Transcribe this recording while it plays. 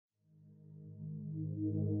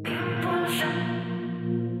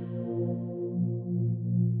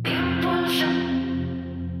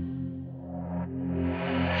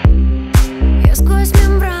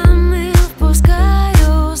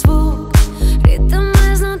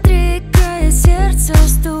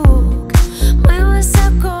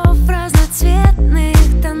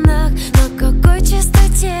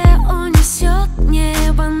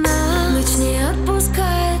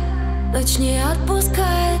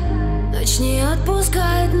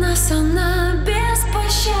отпускает нас она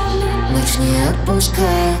беспощадна. Ночь не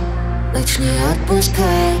отпускает, ночь не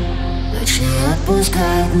отпускает, ночь не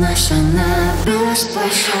отпускает нас она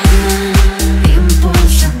беспощадна.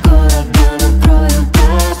 Импульсы города накроют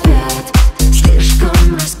опять.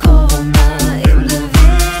 Слишком рискованно им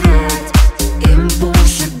доверять.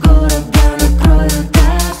 Импульсы города накроют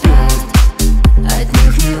опять. От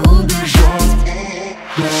них не убежать.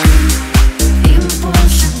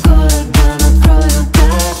 Импульсы города накроют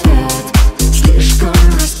опять. Слишком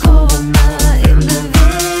рискованно им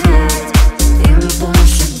доверять.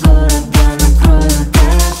 Импульсы города накроют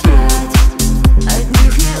опять. От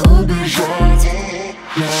них не убежать.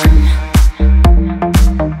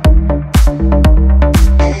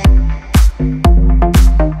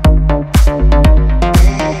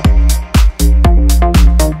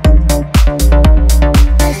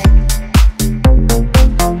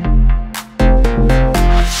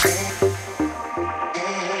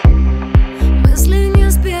 Мысли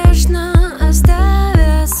неспешно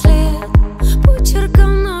оставят след,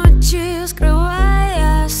 почерком ночи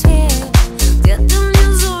скрывая свет. Где-то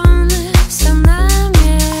внизу все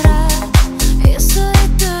номера, и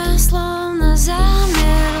суета словно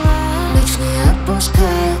замерла. Ночь не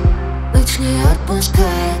отпускает, ночь не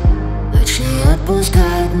отпускает, ночь не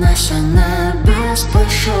отпускает нас она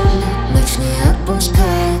беспощадна. Ночь не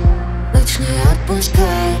отпускает, ночь не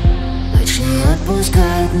отпускает, ночь не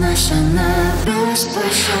отпускает нас она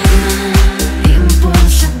беспощадна.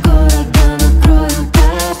 Импульсы города накроют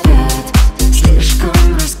опять. Слишком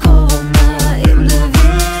рискованно им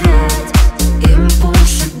доверять.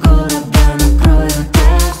 Импульсы города накроют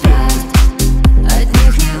опять. От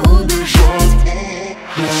них не убежать.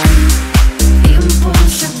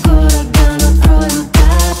 Импульсы города накроют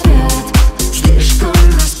опять. Слишком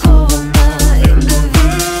рискованно им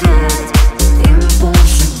доверять.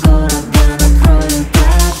 Импульсы города накроют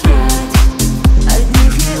опять. От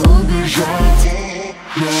них не убежать.